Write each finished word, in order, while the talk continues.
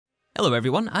Hello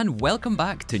everyone, and welcome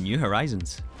back to New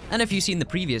Horizons. And if you've seen the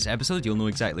previous episode, you'll know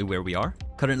exactly where we are.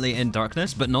 Currently in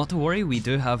darkness, but not to worry, we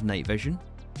do have night vision,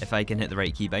 if I can hit the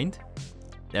right keybind.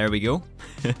 There we go.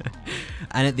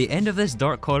 And at the end of this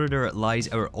dark corridor lies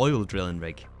our oil drilling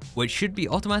rig, which should be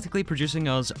automatically producing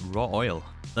us raw oil.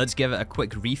 Let's give it a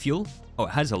quick refuel. Oh,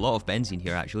 it has a lot of benzene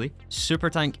here actually.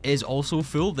 Super tank is also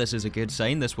full. This is a good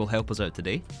sign. This will help us out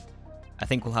today. I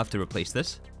think we'll have to replace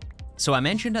this. So I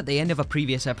mentioned at the end of a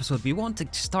previous episode, we want to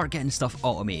start getting stuff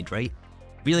automated, right?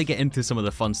 Really get into some of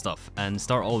the fun stuff and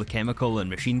start all the chemical and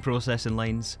machine processing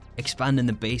lines, expanding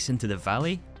the base into the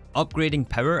valley, upgrading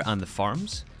power and the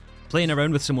farms, playing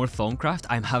around with some more Thaumcraft.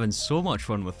 I'm having so much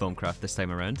fun with Thaumcraft this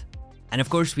time around. And of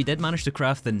course, we did manage to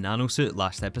craft the nano suit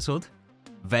last episode.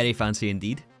 Very fancy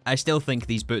indeed. I still think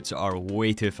these boots are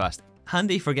way too fast.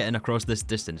 Handy for getting across this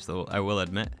distance though, I will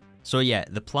admit. So yeah,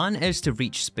 the plan is to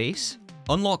reach space,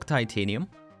 unlock titanium,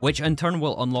 which in turn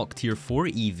will unlock tier 4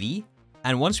 EV,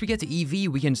 and once we get to EV,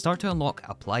 we can start to unlock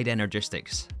applied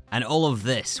energistics. And all of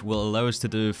this will allow us to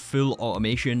do full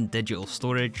automation, digital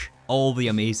storage, all the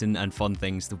amazing and fun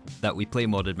things that we play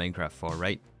modded Minecraft for,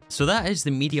 right? So that is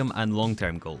the medium and long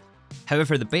term goal.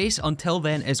 However, the base until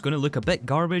then is going to look a bit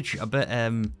garbage, a bit,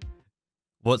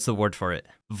 what's the word for it?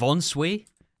 Von Sway?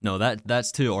 No,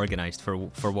 that's too organized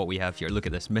for what we have here. Look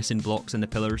at this, missing blocks in the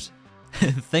pillars.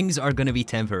 Things are going to be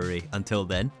temporary until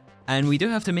then. And we do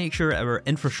have to make sure our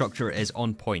infrastructure is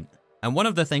on point. And one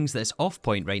of the things that's off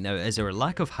point right now is our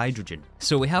lack of hydrogen.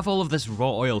 So we have all of this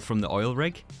raw oil from the oil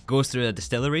rig, goes through a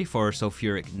distillery for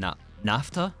sulfuric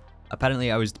naphtha.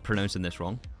 Apparently I was pronouncing this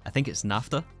wrong. I think it's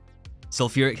naphtha.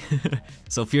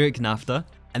 Sulfuric naphtha.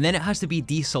 And then it has to be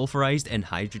desulfurized in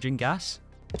hydrogen gas.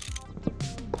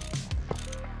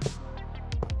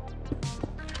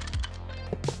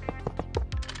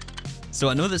 So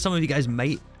I know that some of you guys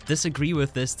might disagree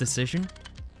with this decision,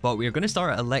 but we're going to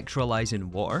start electrolyzing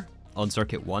water on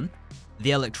circuit 1.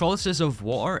 The electrolysis of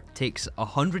water takes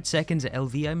 100 seconds at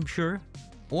LV, I'm sure.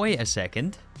 Wait a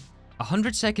second.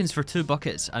 100 seconds for 2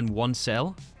 buckets and 1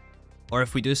 cell. Or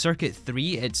if we do circuit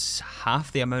 3, it's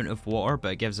half the amount of water,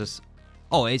 but it gives us...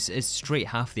 Oh, it's straight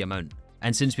half the amount.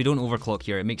 And since we don't overclock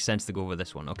here, it makes sense to go with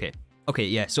this one. Okay. Okay,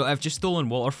 yeah, so I've just stolen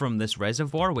water from this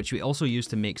reservoir, which we also use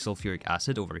to make sulfuric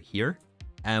acid over here.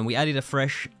 And we added a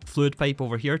fresh fluid pipe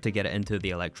over here to get it into the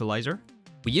electrolyzer.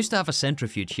 We used to have a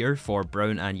centrifuge here for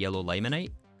brown and yellow limonite.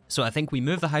 So I think we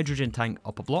move the hydrogen tank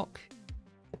up a block.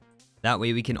 That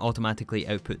way we can automatically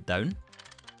output down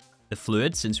the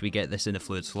fluid since we get this in the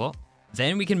fluid slot.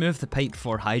 Then we can move the pipe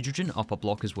for hydrogen up a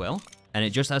block as well. And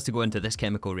it just has to go into this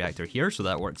chemical reactor here, so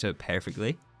that works out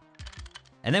perfectly.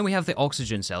 And then we have the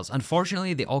oxygen cells.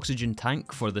 Unfortunately, the oxygen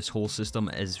tank for this whole system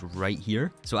is right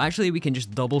here. So actually we can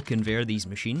just double conveyor these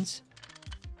machines.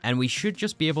 And we should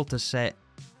just be able to set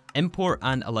import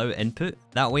and allow input.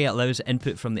 That way it allows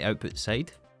input from the output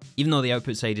side. Even though the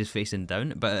output side is facing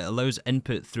down, but it allows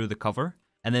input through the cover.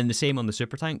 And then the same on the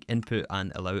super tank, input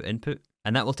and allow input.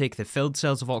 And that will take the filled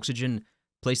cells of oxygen,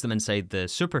 place them inside the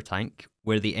super tank,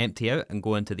 where they empty out and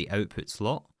go into the output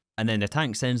slot. And then the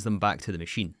tank sends them back to the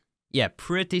machine. Yeah,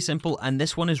 pretty simple, and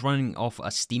this one is running off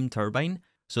a steam turbine,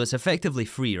 so it's effectively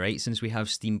free, right, since we have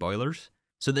steam boilers.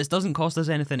 So this doesn't cost us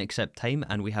anything except time,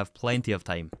 and we have plenty of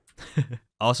time.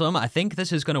 Awesome, I think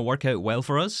this is going to work out well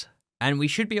for us, and we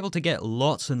should be able to get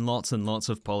lots and lots and lots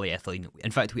of polyethylene.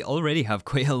 In fact, we already have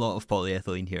quite a lot of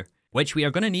polyethylene here, which we are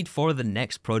going to need for the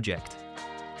next project.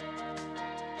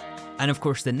 And of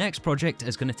course, the next project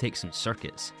is going to take some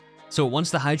circuits. So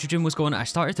once the hydrogen was going, I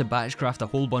started to batch craft a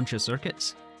whole bunch of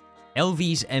circuits.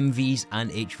 LVs, MVs, and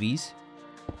HVs.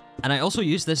 And I also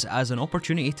use this as an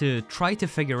opportunity to try to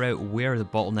figure out where the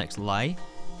bottlenecks lie,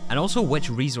 and also which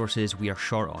resources we are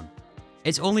short on.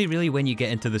 It's only really when you get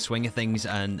into the swing of things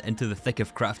and into the thick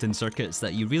of crafting circuits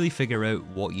that you really figure out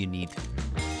what you need.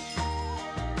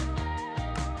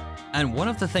 And one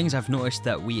of the things I've noticed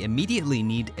that we immediately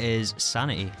need is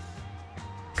sanity.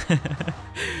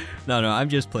 No, I'm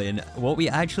just playing. What we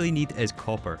actually need is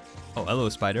copper. Oh, hello,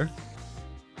 spider.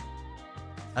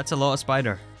 That's a lot of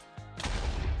spider.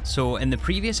 So in the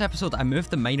previous episode, I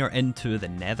moved the miner into the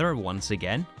nether once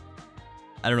again.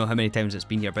 I don't know how many times it's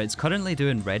been here, but it's currently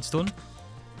doing redstone.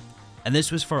 And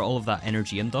this was for all of that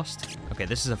energium dust. Okay,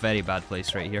 this is a very bad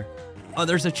place right here. Oh,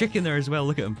 there's a chicken there as well.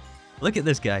 Look at him. Look at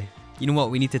this guy. You know what?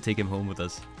 We need to take him home with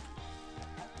us.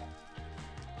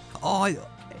 Oh,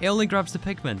 he only grabs the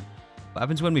pigmen. What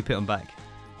happens when we put him back?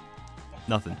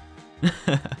 Nothing.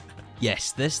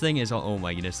 Yes, this thing is... Oh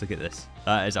my goodness, look at this.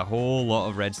 That is a whole lot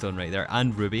of redstone right there.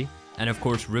 And ruby. And of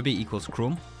course, ruby equals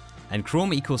chrome. And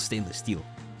chrome equals stainless steel.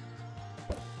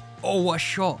 Oh, what a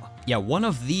shot. Yeah, one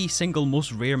of the single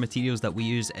most rare materials that we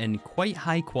use in quite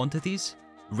high quantities,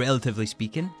 relatively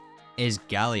speaking, is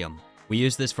gallium. We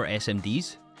use this for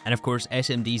SMDs, and of course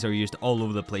SMDs are used all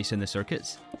over the place in the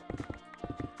circuits.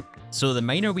 So the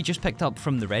miner we just picked up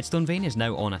from the redstone vein is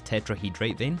now on a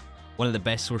tetrahedrite vein, one of the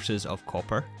best sources of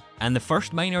copper. And the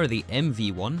first miner, the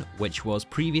MV1, which was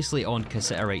previously on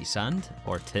cassiterite sand,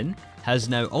 or tin, has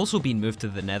now also been moved to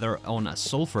the nether on a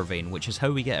sulfur vein, which is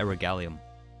how we get our gallium.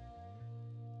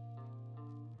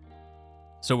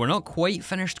 So we're not quite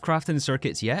finished crafting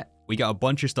circuits yet. We got a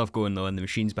bunch of stuff going though in the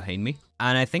machines behind me.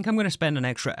 And I think I'm going to spend an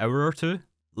extra hour or two,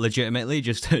 legitimately,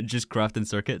 just crafting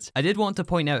circuits. I did want to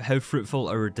point out how fruitful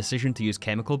our decision to use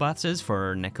chemical baths is for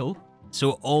our nickel.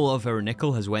 So all of our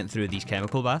nickel has went through these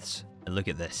chemical baths. And look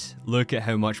at this. Look at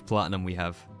how much platinum we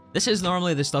have. This is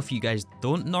normally the stuff you guys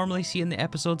don't normally see in the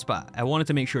episodes, but I wanted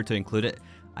to make sure to include it.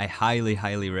 I highly,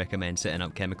 highly recommend setting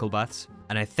up chemical baths.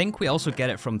 And I think we also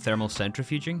get it from thermal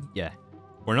centrifuging. Yeah.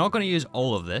 We're not going to use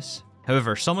all of this.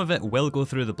 However, some of it will go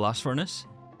through the blast furnace.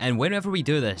 And whenever we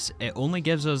do this, it only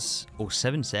gives us... oh,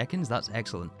 7 seconds? That's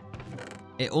excellent.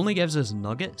 It only gives us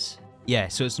nuggets. Yeah,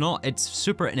 so it's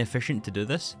super inefficient to do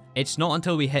this. It's not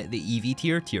until we hit the EV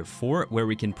tier, tier 4, where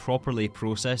we can properly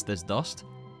process this dust.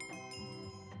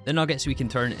 The nuggets we can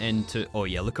turn into... oh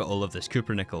yeah, look at all of this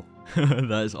Cooper nickel.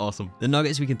 That is awesome. The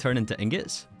nuggets we can turn into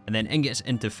ingots, and then ingots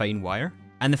into fine wire.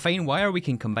 And the fine wire we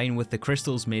can combine with the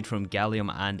crystals made from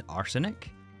gallium and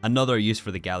arsenic. Another use for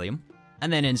the gallium.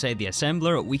 And then inside the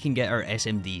assembler, we can get our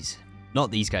SMDs. Not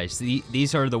these guys.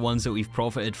 These are the ones that we've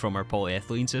profited from our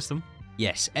polyethylene system.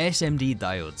 Yes, SMD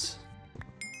diodes.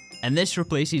 And this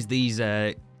replaces these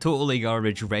totally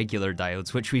garbage regular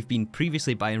diodes, which we've been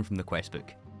previously buying from the quest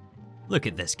book. Look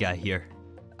at this guy here.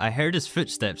 I heard his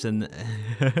footsteps and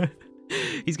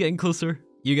he's getting closer.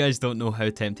 You guys don't know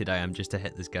how tempted I am just to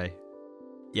hit this guy.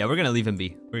 Yeah, we're gonna leave him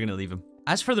be. We're gonna leave him.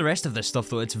 As for the rest of this stuff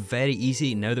though, it's very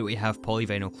easy now that we have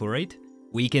polyvinyl chloride.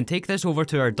 We can take this over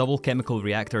to our double chemical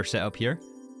reactor setup here.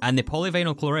 And the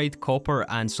polyvinyl chloride, copper,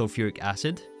 and sulfuric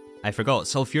acid. I forgot,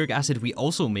 sulfuric acid we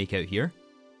also make out here.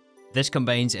 This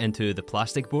combines into the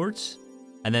plastic boards.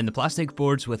 And then the plastic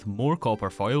boards with more copper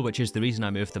foil, which is the reason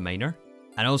I moved the miner.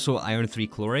 And also iron 3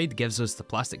 chloride gives us the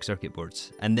plastic circuit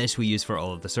boards. And this we use for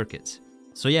all of the circuits.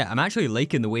 So yeah, I'm actually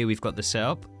liking the way we've got this set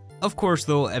up. Of course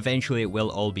though, eventually it will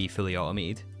all be fully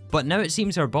automated. But now it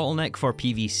seems our bottleneck for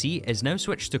PVC is now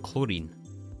switched to chlorine.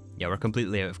 Yeah, we're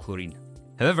completely out of chlorine.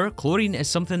 However, chlorine is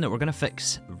something that we're going to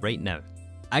fix right now.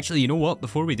 Actually, you know what?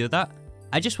 Before we do that,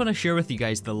 I just want to share with you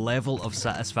guys the level of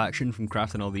satisfaction from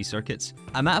crafting all these circuits.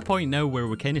 I'm at a point now where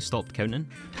we kind of stopped counting.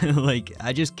 Like,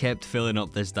 I just kept filling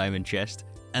up this diamond chest,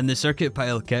 and the circuit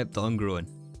pile kept on growing.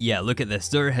 Yeah, look at this.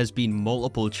 There has been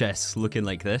multiple chests looking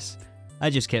like this. I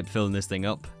just kept filling this thing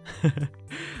up.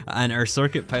 And our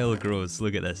circuit pile grows.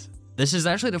 Look at this. This is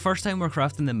actually the first time we're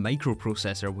crafting the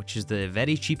microprocessor, which is the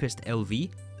very cheapest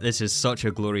LV. This is such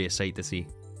a glorious sight to see.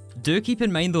 Do keep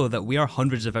in mind though that we are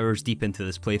hundreds of hours deep into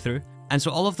this playthrough, and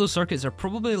so all of those circuits are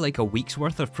probably like a week's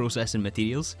worth of processing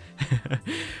materials.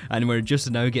 And we're just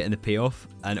now getting the payoff,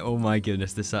 and oh my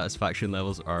goodness, the satisfaction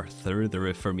levels are through the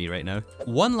roof for me right now.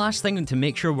 One last thing to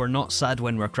make sure we're not sad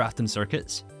when we're crafting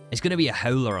circuits is going to be a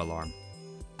howler alarm.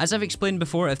 As I've explained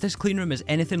before, if this cleanroom is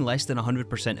anything less than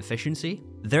 100% efficiency,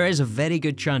 there is a very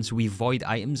good chance we void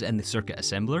items in the circuit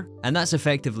assembler, and that's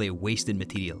effectively wasted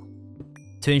material.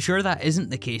 To ensure that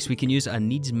isn't the case, we can use a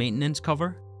needs maintenance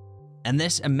cover, and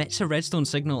this emits a redstone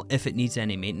signal if it needs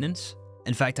any maintenance.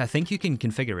 In fact, I think you can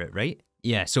configure it, right?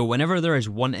 Yeah, so whenever there is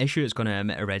one issue, it's going to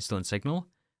emit a redstone signal,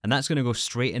 and that's going to go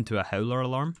straight into a howler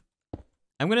alarm.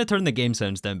 I'm going to turn the game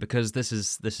sounds down because this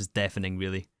is deafening,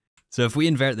 really. So if we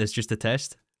invert this just to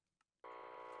test.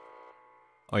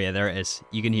 Oh yeah, there it is.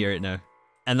 You can hear it now.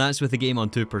 And that's with the game on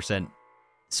 2%.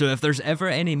 So if there's ever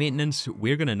any maintenance,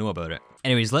 we're going to know about it.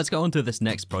 Anyways, let's get on to this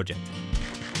next project.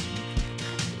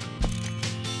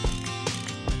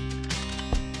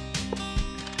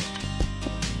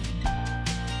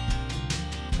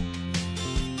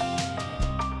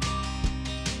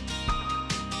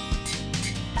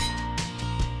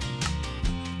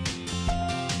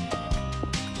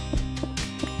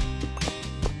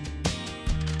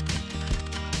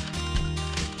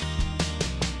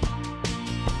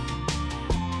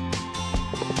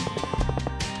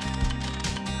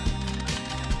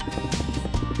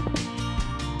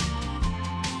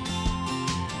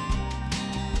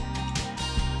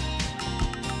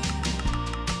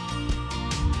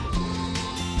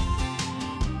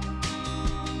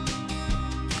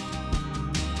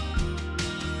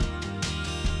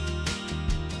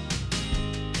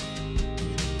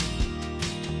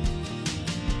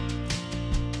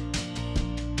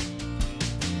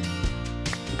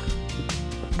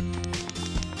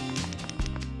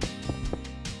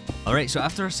 Alright, so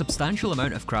after a substantial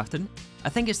amount of crafting, I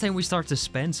think it's time we start to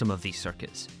spend some of these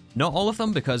circuits. Not all of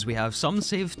them, because we have some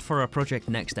saved for a project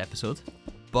next episode,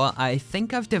 but I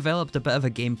think I've developed a bit of a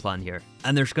game plan here,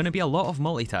 and there's going to be a lot of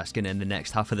multitasking in the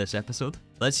next half of this episode.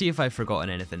 Let's see if I've forgotten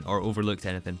anything, or overlooked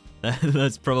anything.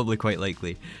 That's probably quite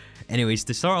likely. Anyways,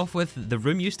 to start off with, the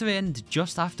room used to end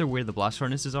just after where the blast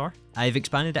furnaces are. I've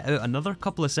expanded it out another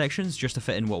couple of sections just to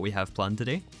fit in what we have planned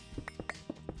today.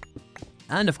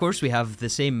 And of course we have the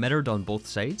same mirrored on both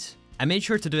sides. I made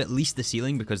sure to do at least the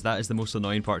ceiling because that is the most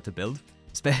annoying part to build,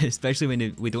 especially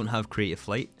when we don't have creative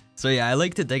flight. So yeah, I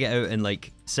like to dig it out in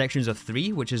like sections of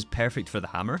 3, which is perfect for the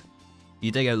hammer. You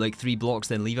dig out like 3 blocks,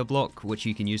 then leave a block, which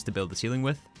you can use to build the ceiling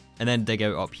with, and then dig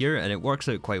out up here, and it works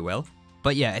out quite well.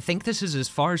 But yeah, I think this is as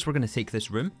far as we're going to take this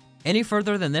room. Any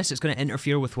further than this, it's going to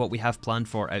interfere with what we have planned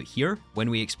for out here when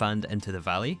we expand into the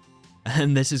valley.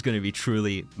 And this is going to be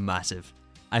truly massive.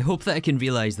 I hope that I can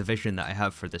realize the vision that I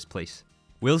have for this place.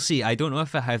 We'll see, I don't know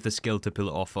if I have the skill to pull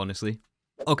it off, honestly.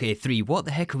 Okay, 3, what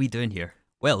the heck are we doing here?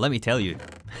 Well, let me tell you.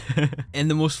 In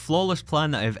the most flawless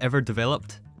plan that I've ever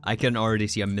developed, I can already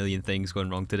see a million things going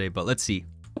wrong today, but let's see.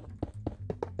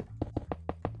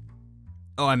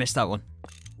 Oh, I missed that one.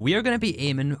 We are going to be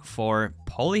aiming for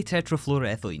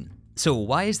polytetrafluoroethylene. So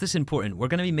why is this important? We're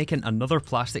going to be making another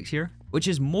plastics here, which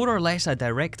is more or less a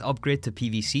direct upgrade to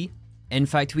PVC. In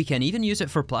fact, we can even use it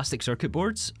for plastic circuit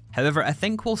boards. However, I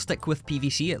think we'll stick with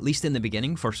PVC, at least in the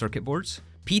beginning, for circuit boards.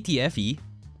 PTFE,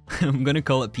 I'm going to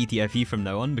call it PTFE from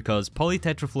now on because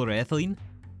polytetrafluoroethylene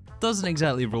doesn't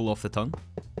exactly roll off the tongue.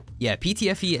 Yeah,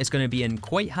 PTFE is going to be in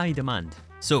quite high demand.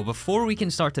 So before we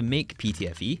can start to make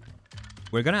PTFE,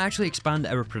 we're going to actually expand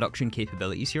our production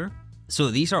capabilities here. So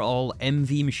these are all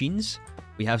MV machines.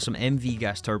 We have some MV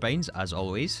gas turbines, as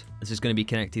always. This is going to be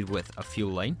connected with a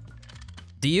fuel line.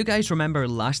 Do you guys remember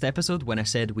last episode when I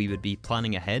said we would be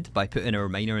planning ahead by putting our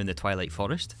miner in the Twilight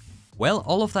Forest? Well,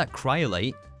 all of that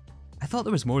cryolite, I thought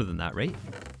there was more than that, right?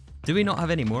 Do we not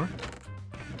have any more?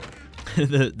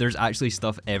 There's actually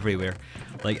stuff everywhere.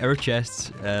 Like our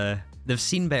chests, they've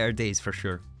seen better days for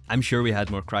sure. I'm sure we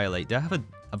had more cryolite. Do I have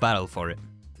a barrel for it?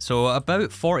 So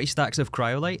about 40 stacks of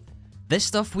cryolite. This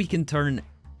stuff we can turn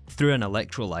through an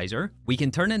electrolyzer. We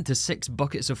can turn into 6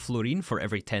 buckets of fluorine for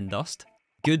every 10 dust.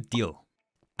 Good deal.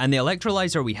 And the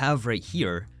electrolyzer we have right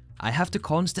here, I have to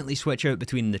constantly switch out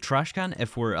between the trash can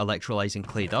if we're electrolyzing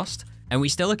clay dust, and we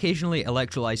still occasionally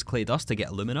electrolyze clay dust to get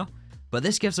alumina, but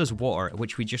this gives us water,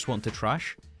 which we just want to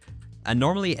trash. And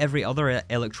normally every other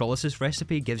electrolysis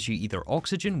recipe gives you either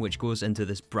oxygen, which goes into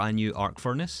this brand new arc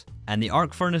furnace, and the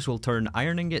arc furnace will turn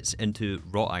iron ingots into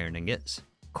raw iron ingots,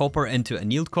 copper into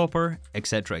annealed copper,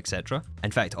 etc, etc.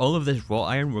 In fact, all of this raw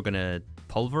iron we're going to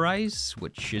pulverize,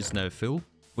 which is now full.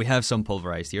 We have some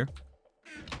pulverized here.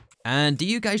 And do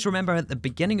you guys remember at the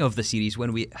beginning of the series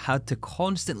when we had to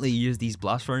constantly use these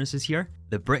blast furnaces here?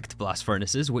 The bricked blast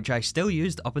furnaces, which I still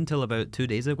used up until about 2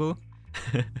 days ago.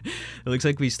 It looks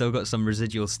like we still got some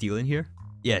residual steel in here.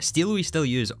 Yeah, steel we still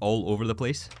use all over the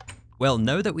place. Well,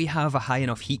 now that we have a high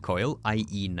enough heat coil,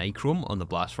 i.e. nichrome on the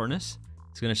blast furnace,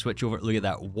 it's going to switch over. Look at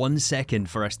that, 1 second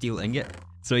for a steel ingot.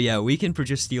 So yeah, we can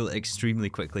produce steel extremely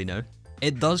quickly now.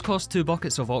 It does cost 2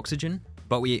 buckets of oxygen,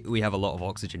 but we have a lot of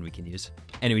oxygen we can use.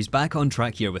 Anyways, back on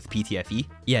track here with PTFE.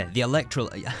 Yeah, the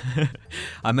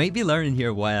I might be learning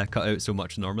here why I cut out so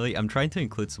much normally. I'm trying to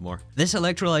include some more. This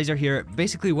electrolyzer here,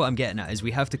 basically what I'm getting at is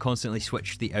we have to constantly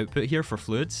switch the output here for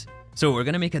fluids. So we're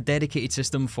going to make a dedicated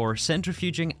system for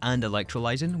centrifuging and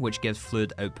electrolyzing, which gives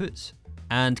fluid outputs.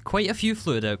 And quite a few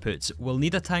fluid outputs. We'll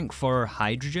need a tank for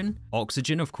hydrogen,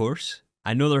 oxygen of course.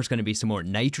 I know there's going to be some more.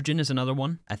 Nitrogen is another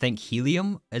one. I think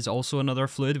helium is also another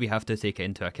fluid we have to take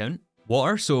into account.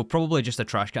 Water, so probably just a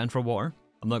trash can for water.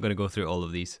 I'm not going to go through all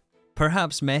of these.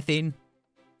 Perhaps methane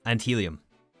and helium.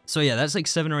 So yeah, that's like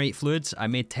 7 or 8 fluids. I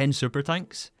made 10 super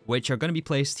tanks, which are going to be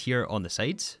placed here on the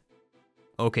sides.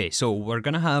 Okay, so we're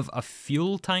going to have a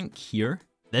fuel tank here.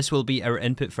 This will be our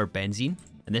input for benzene,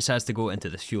 and this has to go into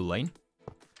this fuel line.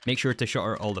 Make sure to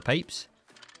shutter all the pipes.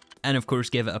 And of course,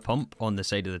 give it a pump on the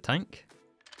side of the tank.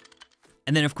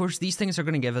 And then of course these things are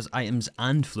going to give us items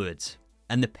and fluids.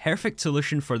 And the perfect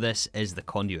solution for this is the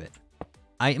conduit.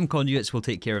 Item conduits will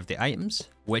take care of the items,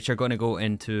 which are going to go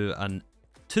into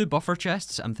 2 buffer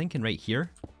chests. I'm thinking right here.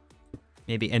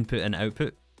 Maybe input and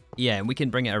output. Yeah, and we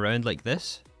can bring it around like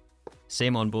this.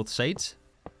 Same on both sides.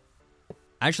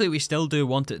 Actually, we still do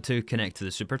want it to connect to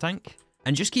the super tank.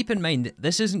 And just keep in mind,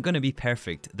 this isn't going to be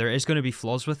perfect. There is going to be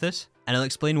flaws with this, and I'll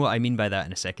explain what I mean by that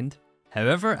in a second.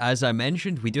 However, as I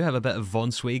mentioned, we do have a bit of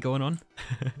Von Sway going on.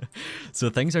 So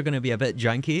things are going to be a bit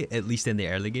janky, at least in the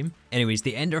early game. Anyways,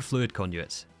 the ender fluid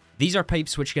conduits. These are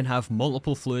pipes which can have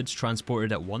multiple fluids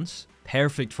transported at once,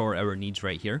 perfect for our needs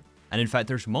right here. And in fact,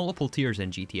 there's multiple tiers in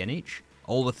GTNH,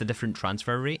 all with a different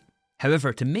transfer rate.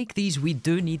 However, to make these, we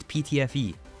do need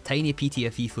PTFE, tiny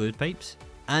PTFE fluid pipes,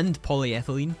 and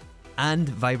polyethylene, and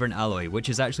vibrant alloy, which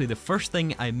is actually the first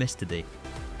thing I missed today.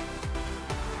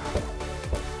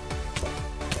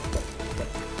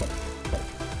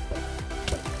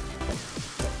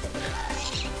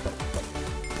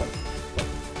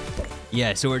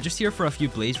 Yeah, so we're just here for a few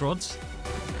blaze rods.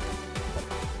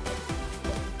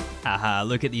 Haha,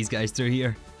 look at these guys through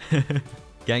here.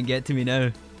 Can't get to me now.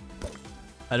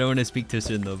 I don't want to speak too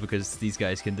soon though, because these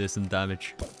guys can do some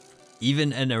damage.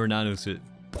 Even in our nano suit.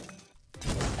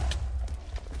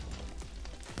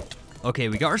 Okay,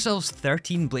 we got ourselves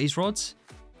 13 blaze rods.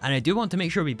 And I do want to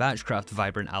make sure we batchcraft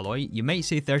vibrant alloy. You might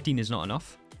say 13 is not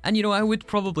enough. And you know, I would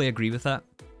probably agree with that.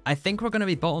 I think we're going to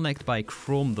be bottlenecked by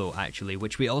chrome though, actually,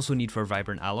 which we also need for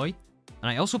vibrant alloy.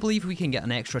 And I also believe we can get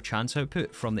an extra chance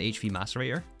output from the HV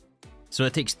macerator. So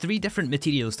it takes 3 different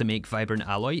materials to make vibrant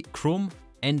alloy: chrome,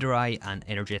 ender eye, and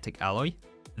energetic alloy.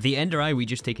 The ender eye we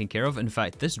just taken care of. In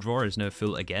fact, this drawer is now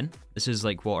full again. This is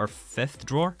like, what, our 5th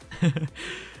drawer?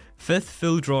 5th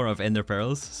full drawer of ender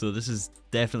pearls, so this is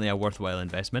definitely a worthwhile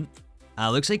investment.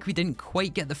 Looks like we didn't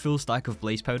quite get the full stack of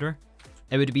blaze powder.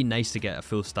 It would be nice to get a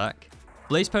full stack.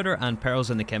 Blaze powder and pearls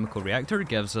in the chemical reactor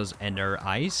gives us ender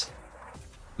eyes.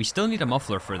 We still need a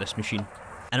muffler for this machine.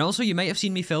 And also, you might have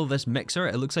seen me fill this mixer.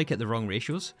 It looks like at the wrong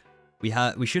ratios.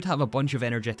 We should have a bunch of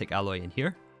energetic alloy in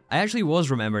here. I actually was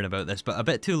remembering about this, but a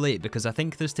bit too late because I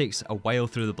think this takes a while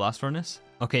through the blast furnace.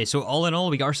 Okay, so all in all,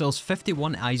 we got ourselves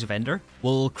 51 eyes of ender.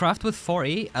 We'll craft with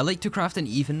 48. I like to craft in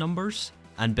even numbers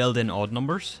and build in odd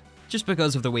numbers, just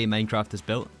because of the way Minecraft is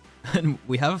built. And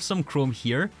we have some chrome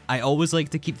here. I always like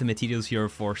to keep the materials here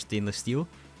for stainless steel.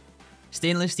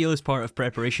 Stainless steel is part of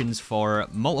preparations for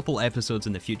multiple episodes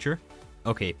in the future.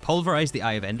 Okay, pulverize the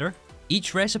Eye of Ender.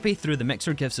 Each recipe through the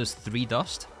mixer gives us 3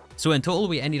 dust. So in total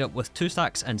we ended up with 2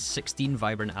 stacks and 16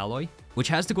 vibrant alloy, which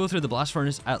has to go through the blast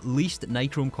furnace at least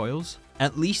nichrome coils,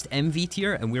 at least MV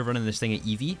tier, and we're running this thing at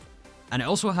EV. And it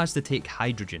also has to take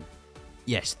hydrogen.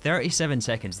 Yes, 37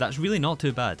 seconds, that's really not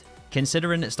too bad.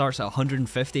 Considering it starts at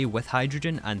 150 with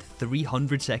hydrogen and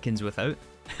 300 seconds without.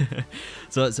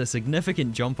 So it's a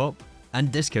significant jump up and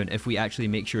discount if we actually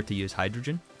make sure to use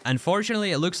hydrogen.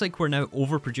 Unfortunately, it looks like we're now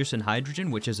overproducing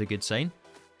hydrogen, which is a good sign.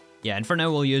 Yeah, and for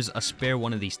now we'll use a spare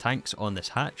one of these tanks on this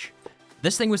hatch.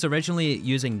 This thing was originally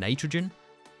using nitrogen,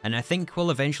 and I think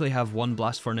we'll eventually have 1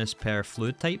 blast furnace per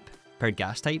fluid type, per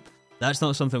gas type. That's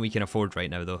not something we can afford right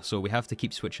now though, so we have to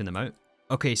keep switching them out.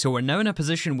 Okay, so we're now in a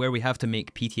position where we have to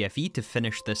make PTFE to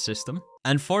finish this system.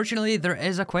 Unfortunately, there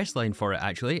is a questline for it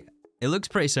actually. It looks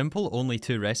pretty simple, only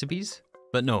 2 recipes.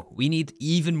 But no, we need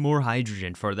even more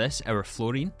hydrogen for this, our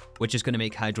fluorine, which is going to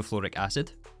make hydrofluoric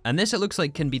acid. And this, it looks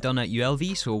like, can be done at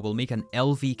ULV, so we'll make an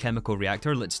LV chemical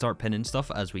reactor. Let's start pinning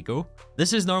stuff as we go.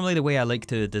 This is normally the way I like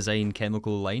to design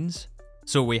chemical lines.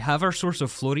 So we have our source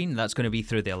of fluorine, that's going to be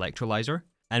through the electrolyzer.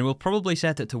 And we'll probably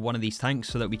set it to one of these tanks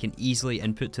so that we can easily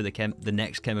input to the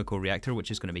next chemical reactor,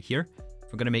 which is going to be here.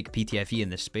 We're going to make PTFE in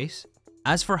this space.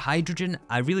 As for hydrogen,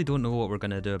 I really don't know what we're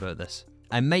going to do about this.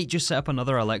 I might just set up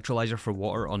another electrolyzer for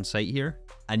water on site here.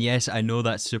 And yes, I know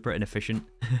that's super inefficient.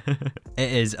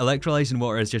 It is. Electrolyzing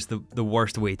water is just the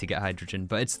worst way to get hydrogen,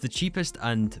 but it's the cheapest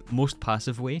and most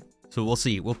passive way. So we'll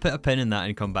see. We'll put a pin in that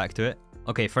and come back to it.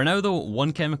 Okay, for now though,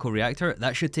 1 chemical reactor.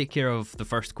 That should take care of the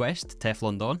first quest,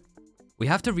 Teflon Dawn. We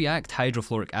have to react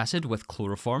hydrofluoric acid with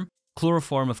chloroform.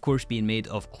 Chloroform, of course, being made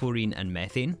of chlorine and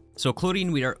methane. So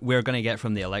chlorine we're going to get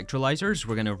from the electrolyzers.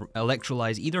 We're going to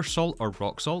electrolyze either salt or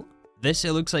rock salt. This,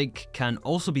 it looks like, can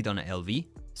also be done at LV.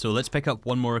 So let's pick up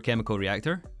 1 more chemical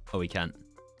reactor. Oh, we can't.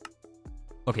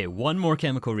 Okay, 1 more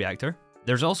chemical reactor.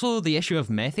 There's also the issue of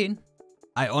methane.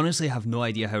 I honestly have no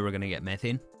idea how we're going to get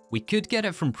methane. We could get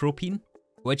it from propene,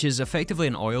 which is effectively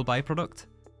an oil byproduct.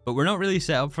 But we're not really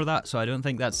set up for that, so I don't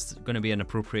think that's going to be an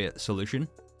appropriate solution.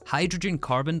 Hydrogen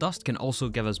carbon dust can also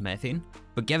give us methane,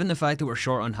 but given the fact that we're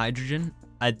short on hydrogen,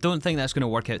 I don't think that's going to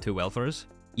work out too well for us.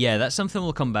 Yeah, that's something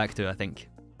we'll come back to, I think.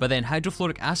 But then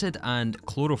hydrofluoric acid and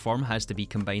chloroform has to be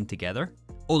combined together.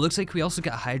 Oh, looks like we also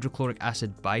get a hydrochloric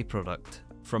acid byproduct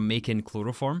from making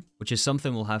chloroform, which is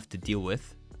something we'll have to deal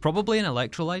with. Probably an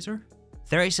electrolyzer.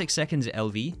 36 seconds at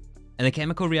LV. And the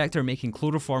chemical reactor making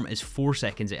chloroform is 4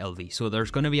 seconds at LV, so there's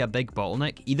going to be a big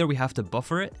bottleneck. Either we have to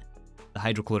buffer it, the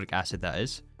hydrochloric acid that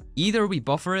is. Either we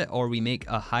buffer it or we make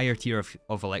a higher tier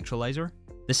of electrolyzer.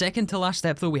 The second to last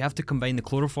step though, we have to combine the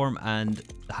chloroform and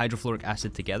the hydrofluoric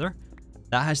acid together.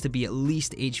 That has to be at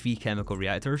least HV chemical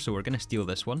reactor, so we're going to steal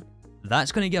this one.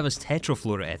 That's going to give us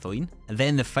tetrafluoroethylene, and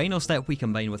then the final step we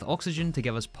combine with oxygen to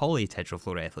give us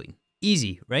polytetrafluoroethylene.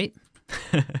 Easy, right?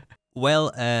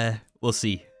 Well, we'll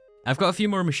see. I've got a few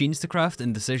more machines to craft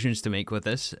and decisions to make with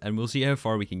this, and we'll see how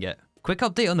far we can get. Quick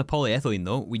update on the polyethylene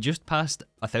though, we just passed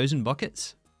 1,000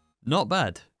 buckets. Not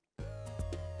bad.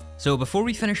 So before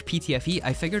we finish PTFE,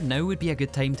 I figured now would be a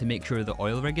good time to make sure the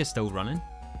oil rig is still running.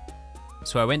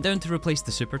 So I went down to replace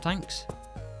the super tanks.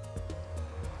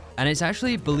 And it's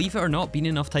actually, believe it or not, been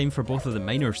enough time for both of the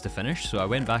miners to finish, so I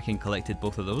went back and collected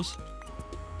both of those.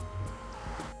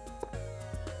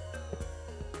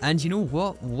 And you know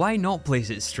what? Why not place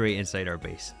it straight inside our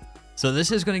base? So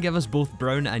this is going to give us both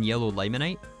brown and yellow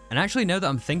limonite. And actually, now that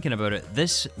I'm thinking about it,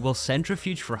 this will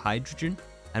centrifuge for hydrogen,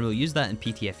 and we'll use that in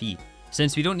PTFE.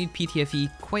 Since we don't need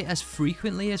PTFE quite as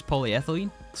frequently as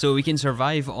polyethylene, so we can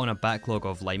survive on a backlog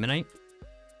of limonite.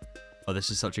 Oh,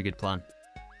 this is such a good plan.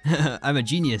 I'm a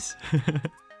genius.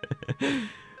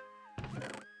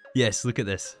 Yes, look at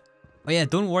this. Oh yeah,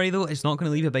 don't worry though, it's not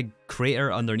going to leave a big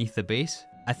crater underneath the base.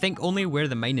 I think only where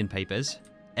the mining pipe is.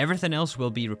 Everything else will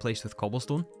be replaced with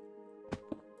cobblestone.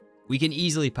 We can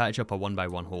easily patch up a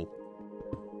 1x1 hole.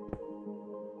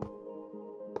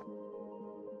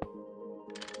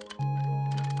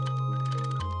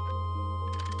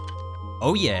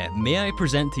 Oh yeah, may I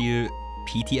present to you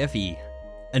PTFE.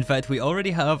 In fact, we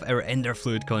already have our ender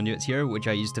fluid conduits here, which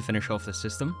I used to finish off the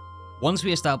system. Once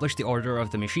we established the order of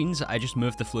the machines, I just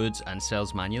moved the fluids and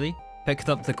cells manually, picked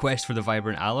up the quest for the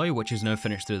vibrant alloy, which is now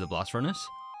finished through the blast furnace,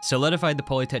 solidified the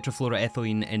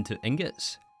polytetrafluoroethylene into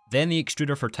ingots, then the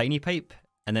extruder for tiny pipe,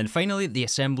 and then finally the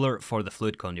assembler for the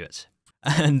fluid conduits.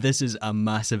 And this is a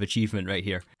massive achievement right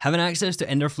here. Having access to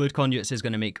ender fluid conduits is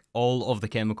going to make all of the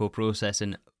chemical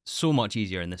processing so much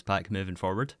easier in this pack moving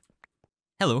forward.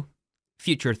 Hello,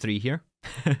 Future 3 here.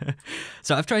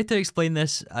 So I've tried to explain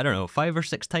this, I don't know, 5 or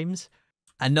 6 times,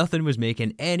 and nothing was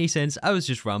making any sense. I was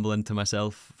just rambling to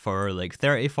myself for like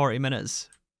 30-40 minutes.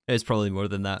 It's probably more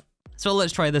than that. So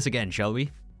let's try this again, shall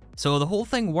we? So the whole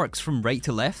thing works from right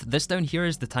to left. This down here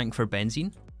is the tank for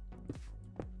benzene.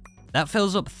 That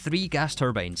fills up 3 gas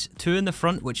turbines, 2 in the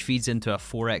front which feeds into a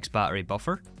 4x battery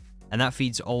buffer, and that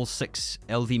feeds all 6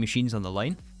 LV machines on the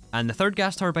line. And the third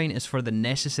gas turbine is for the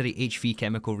necessary HV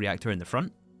chemical reactor in the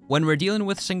front. When we're dealing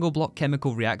with single block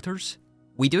chemical reactors,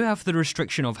 we do have the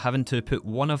restriction of having to put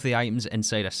one of the items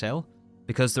inside a cell,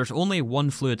 because there's only one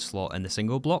fluid slot in the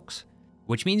single blocks,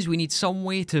 which means we need some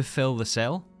way to fill the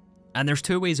cell, and there's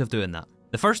 2 ways of doing that.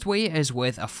 The first way is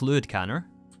with a fluid canner,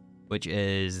 which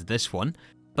is this one,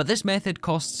 but this method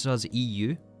costs us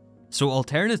EU, so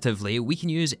alternatively we can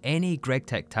use any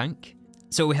Gregtech tank.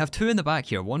 So we have 2 in the back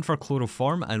here, one for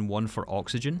chloroform and one for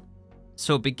oxygen.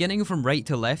 So beginning from right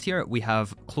to left here, we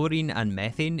have chlorine and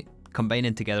methane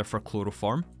combining together for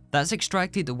chloroform. That's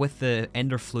extracted with the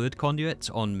ender fluid conduits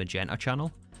on magenta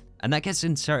channel, and that gets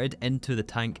inserted into the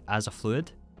tank as a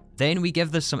fluid. Then we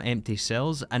give this some empty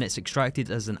cells and it's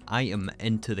extracted as an item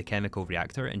into the chemical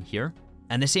reactor in here.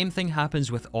 And the same thing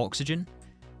happens with oxygen.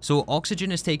 So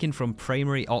oxygen is taken from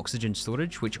primary oxygen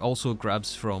storage, which also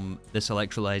grabs from this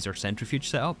electrolyzer centrifuge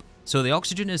setup. So the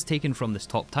oxygen is taken from this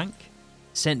top tank,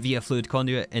 sent via fluid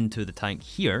conduit into the tank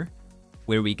here,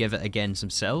 where we give it again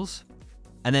some cells.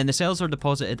 And then the cells are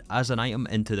deposited as an item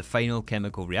into the final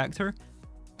chemical reactor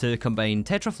to combine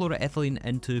tetrafluoroethylene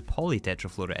into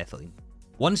polytetrafluoroethylene.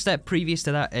 One step previous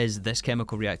to that is this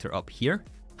chemical reactor up here,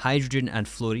 hydrogen and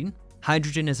fluorine.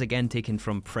 Hydrogen is again taken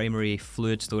from primary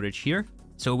fluid storage here.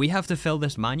 So we have to fill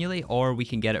this manually, or we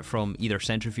can get it from either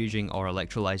centrifuging or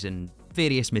electrolyzing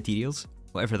various materials,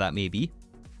 whatever that may be.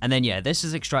 And then yeah, this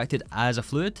is extracted as a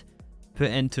fluid,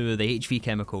 put into the HV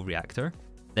chemical reactor,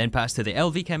 then passed to the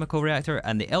LV chemical reactor,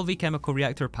 and the LV chemical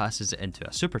reactor passes it into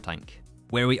a super tank,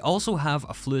 where we also have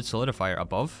a fluid solidifier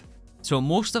above. So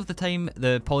most of the time,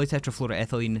 the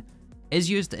polytetrafluoroethylene is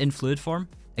used in fluid form.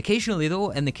 Occasionally though,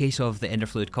 in the case of the ender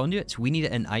fluid conduits, we need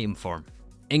it in item form.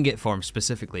 Ingot form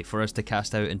specifically, for us to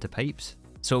cast out into pipes.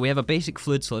 So we have a basic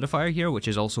fluid solidifier here, which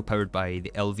is also powered by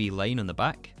the LV line on the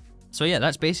back. So yeah,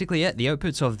 that's basically it. The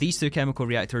outputs of these 2 chemical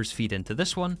reactors feed into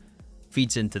this one,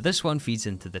 feeds into this one, feeds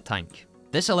into the tank.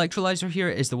 This electrolyzer here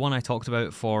is the one I talked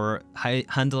about for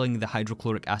handling the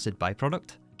hydrochloric acid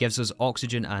byproduct. Gives us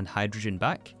oxygen and hydrogen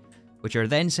back, which are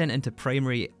then sent into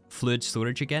primary fluid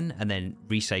storage again and then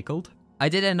recycled. I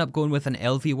did end up going with an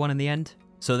LV one in the end.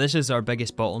 So this is our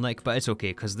biggest bottleneck, but it's okay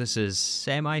because this is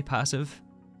semi-passive.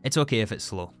 It's okay if it's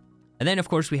slow. And then of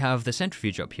course we have the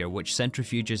centrifuge up here, which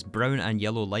centrifuges brown and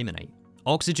yellow limonite.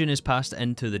 Oxygen is passed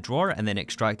into the drawer and then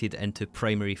extracted into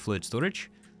primary fluid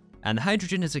storage. And the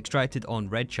hydrogen is extracted on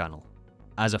red channel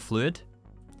as a fluid.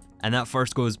 And that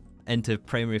first goes into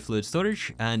primary fluid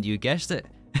storage, and you guessed it,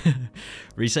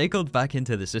 recycled back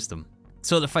into the system.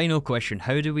 So the final question,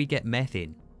 how do we get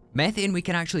methane? Methane we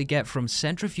can actually get from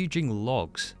centrifuging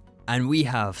logs. And we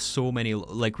have so many,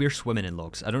 like we're swimming in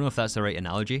logs. I don't know if that's the right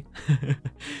analogy.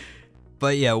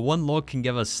 But yeah, one log can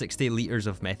give us 60 liters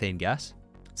of methane gas.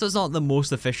 So it's not the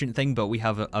most efficient thing, but we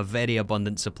have a very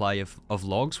abundant supply of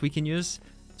logs we can use.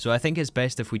 So I think it's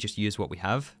best if we just use what we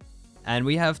have. And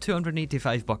we have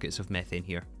 285 buckets of methane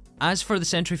here. As for the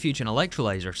centrifuge and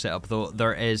electrolyzer setup though,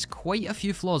 there is quite a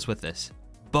few flaws with this.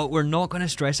 But we're not going to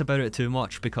stress about it too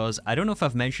much because I don't know if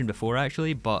I've mentioned before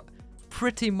actually, but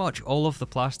pretty much all of the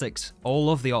plastics,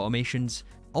 all of the automations,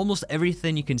 almost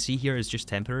everything you can see here is just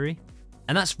temporary.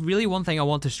 And that's really one thing I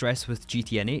want to stress with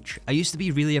GTNH. I used to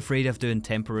be really afraid of doing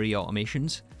temporary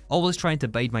automations, always trying to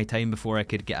bide my time before I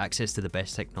could get access to the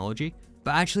best technology.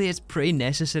 But actually it's pretty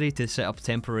necessary to set up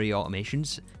temporary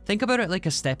automations. Think about it like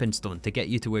a stepping stone to get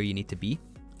you to where you need to be.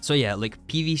 So yeah, like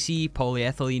PVC,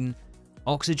 polyethylene,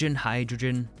 oxygen,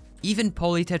 hydrogen, even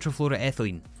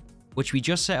polytetrafluoroethylene, which we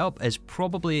just set up is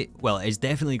probably, well, is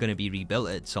definitely going to be rebuilt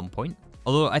at some point.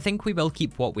 Although I think we will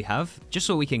keep what we have, just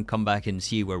so we can come back and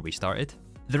see where we started.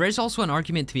 There is also an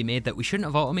argument to be made that we shouldn't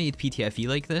have automated PTFE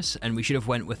like this, and we should have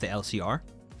went with the LCR.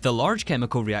 The large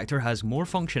chemical reactor has more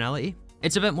functionality.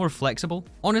 It's a bit more flexible.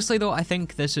 Honestly though, I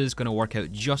think this is going to work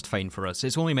out just fine for us.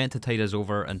 It's only meant to tide us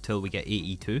over until we get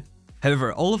AE2.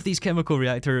 However, all of these chemical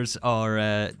reactors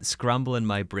are scrambling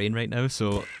my brain right now,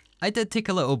 so I did take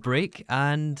a little break,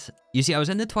 and you see I was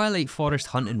in the Twilight Forest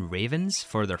hunting ravens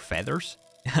for their feathers,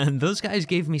 and those guys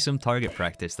gave me some target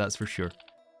practice, that's for sure.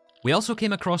 We also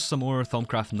came across some more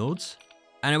Thaumcraft nodes,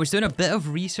 and I was doing a bit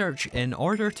of research in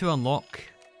order to unlock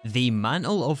the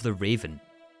Mantle of the Raven,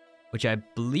 which I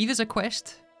believe is a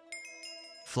quest.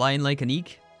 Flying like an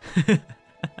eagle.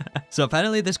 So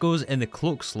apparently this goes in the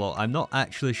cloak slot. I'm not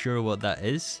actually sure what that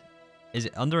is. Is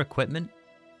it under equipment?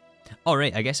 Oh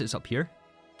right, I guess it's up here.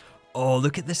 Oh,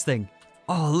 look at this thing.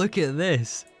 Oh, look at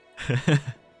this.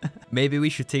 Maybe we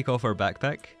should take off our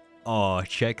backpack. Oh,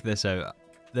 check this out.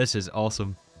 This is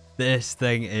awesome. This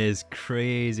thing is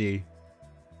crazy.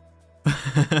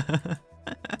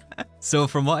 So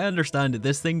from what I understand,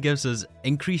 this thing gives us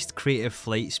increased creative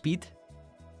flight speed.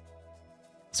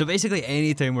 So basically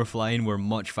anytime we're flying, we're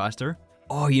much faster.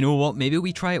 Oh, you know what? Maybe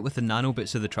we try it with the nano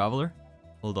bits of the Traveler.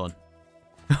 Hold on.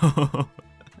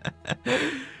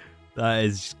 That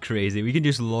is crazy. We can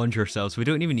just launch ourselves. We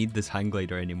don't even need this hang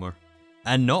glider anymore.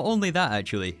 And not only that,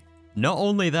 actually. Not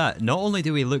only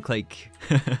do we look like...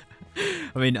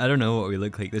 I mean, I don't know what we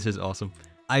look like. This is awesome.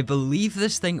 I believe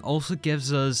this thing also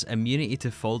gives us immunity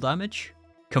to fall damage.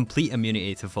 Complete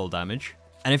immunity to fall damage.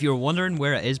 And if you're wondering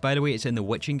where it is, by the way, it's in the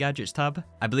Witching Gadgets tab.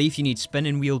 I believe you need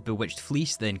Spinning Wheel, Bewitched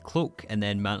Fleece, then Cloak, and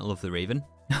then Mantle of the Raven.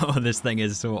 Oh, this thing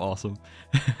is so awesome.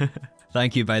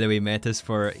 Thank you, by the way, Metis,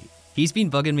 for... He's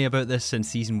been bugging me about this since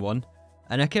Season 1,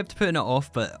 and I kept putting it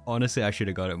off, but honestly, I should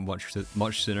have got it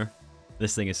much sooner.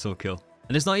 This thing is so cool.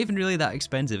 And it's not even really that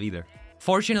expensive either.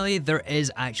 Fortunately, there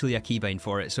is actually a keybind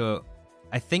for it, so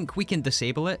I think we can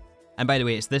disable it. And by the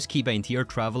way, it's this keybind here,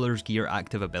 Traveler's Gear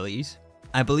Active Abilities.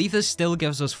 I believe this still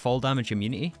gives us fall damage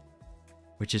immunity,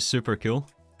 which is super cool.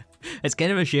 It's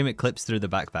kind of a shame it clips through the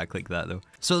backpack like that though.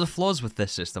 So the flaws with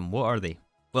this system, what are they?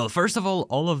 Well, first of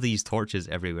all of these torches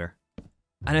everywhere.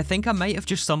 And I think I might have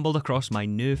just stumbled across my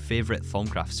new favourite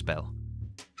Thaumcraft spell.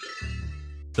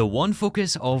 The One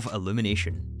Focus of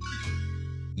Illumination.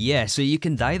 Yeah, so you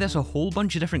can dye this a whole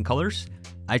bunch of different colours.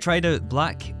 I tried out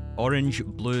black, orange,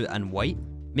 blue and white.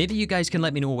 Maybe you guys can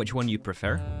let me know which one you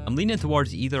prefer. I'm leaning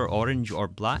towards either orange or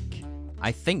black.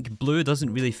 I think blue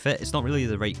doesn't really fit, it's not really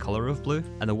the right colour of blue,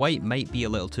 and the white might be a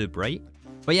little too bright.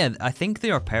 But yeah, I think they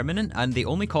are permanent, and they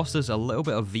only cost us a little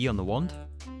bit of V on the wand.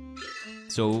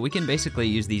 So we can basically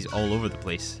use these all over the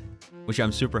place, which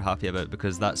I'm super happy about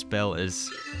because that spell is...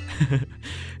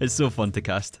 it's so fun to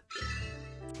cast.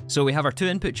 So we have our two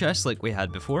input chests like we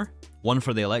had before, one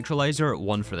for the electrolyzer,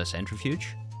 one for the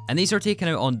centrifuge. And these are taken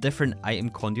out on different item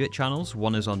conduit channels.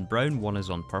 One is on brown, one is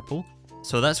on purple.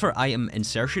 So that's for item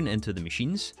insertion into the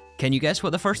machines. Can you guess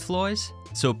what the first flaw is?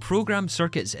 So program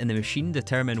circuits in the machine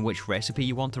determine which recipe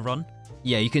you want to run.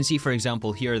 Yeah, you can see for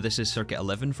example here, this is circuit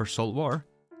 11 for salt water,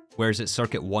 whereas it's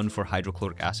circuit 1 for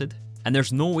hydrochloric acid. And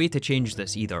there's no way to change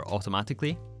this either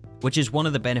automatically, which is one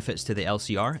of the benefits to the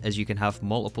LCR, is you can have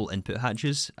multiple input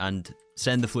hatches and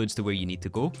send the fluids to where you need to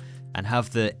go, and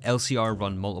have the LCR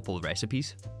run multiple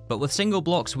recipes. But with single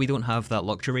blocks, we don't have that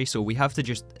luxury, so we have to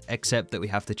just accept that we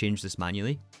have to change this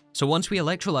manually. So once we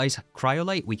electrolyze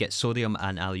cryolite, we get sodium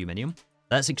and aluminium.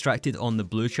 That's extracted on the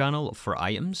blue channel for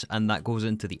items, and that goes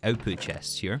into the output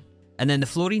chests here. And then the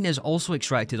fluorine is also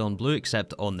extracted on blue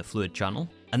except on the fluid channel,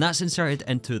 and that's inserted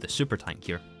into the super tank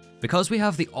here. Because we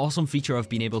have the awesome feature of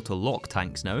being able to lock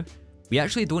tanks now, we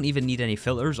actually don't even need any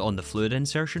filters on the fluid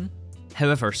insertion.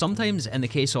 However, sometimes in the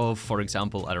case of, for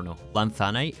example, I don't know,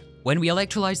 lanthanite, when we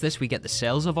electrolyze this we get the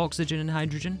cells of oxygen and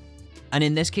hydrogen, and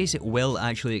in this case it will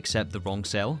actually accept the wrong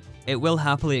cell. It will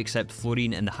happily accept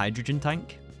fluorine in the hydrogen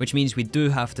tank, which means we do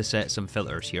have to set some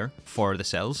filters here for the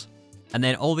cells. And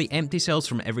then all the empty cells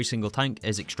from every single tank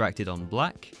is extracted on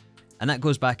black, and that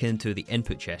goes back into the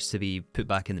input chest to be put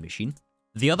back in the machine.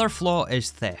 The other flaw is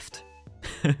theft.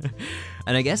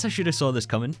 And I guess I should have saw this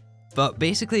coming, but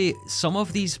basically some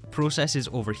of these processes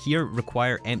over here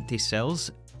require empty cells,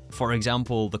 for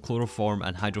example the chloroform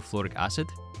and hydrofluoric acid.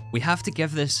 We have to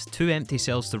give this 2 empty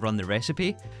cells to run the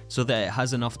recipe so that it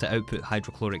has enough to output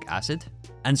hydrochloric acid.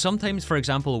 And sometimes, for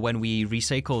example, when we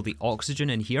recycle the oxygen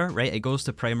in here, right, it goes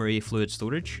to primary fluid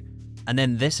storage, and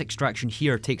then this extraction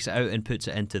here takes it out and puts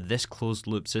it into this closed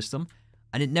loop system,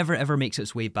 and it never ever makes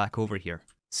its way back over here.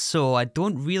 So I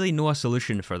don't really know a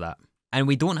solution for that. And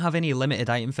we don't have any limited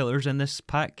item filters in this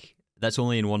pack, that's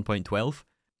only in 1.12.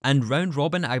 And round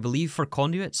robin, I believe for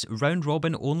conduits, round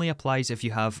robin only applies if you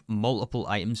have multiple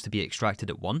items to be extracted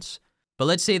at once. But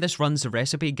let's say this runs the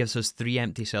recipe, gives us 3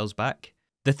 empty cells back.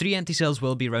 The 3 empty cells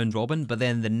will be round robin, but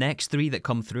then the next 3 that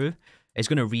come through is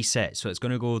going to reset, so it's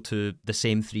going to go to the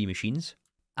same 3 machines.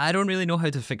 I don't really know how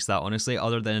to fix that, honestly,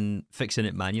 other than fixing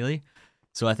it manually.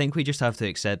 So I think we just have to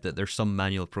accept that there's some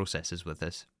manual processes with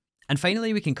this. And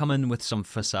finally, we can come in with some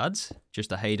facades,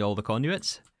 just to hide all the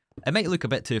conduits. It might look a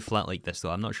bit too flat like this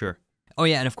though, I'm not sure. Oh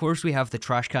yeah, and of course we have the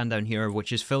trash can down here,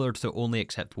 which is filtered to only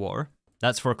accept water.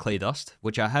 That's for clay dust,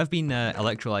 which I have been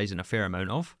electrolyzing a fair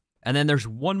amount of. And then there's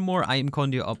one more item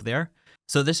conduit up there.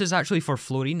 So this is actually for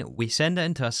fluorine. We send it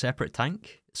into a separate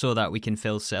tank so that we can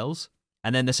fill cells.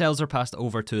 And then the cells are passed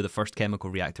over to the first chemical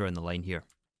reactor in the line here.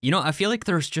 You know, I feel like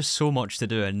there's just so much to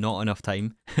do and not enough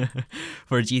time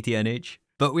for GTNH.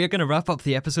 But we're going to wrap up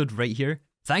the episode right here.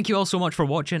 Thank you all so much for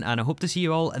watching, and I hope to see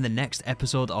you all in the next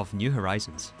episode of New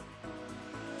Horizons.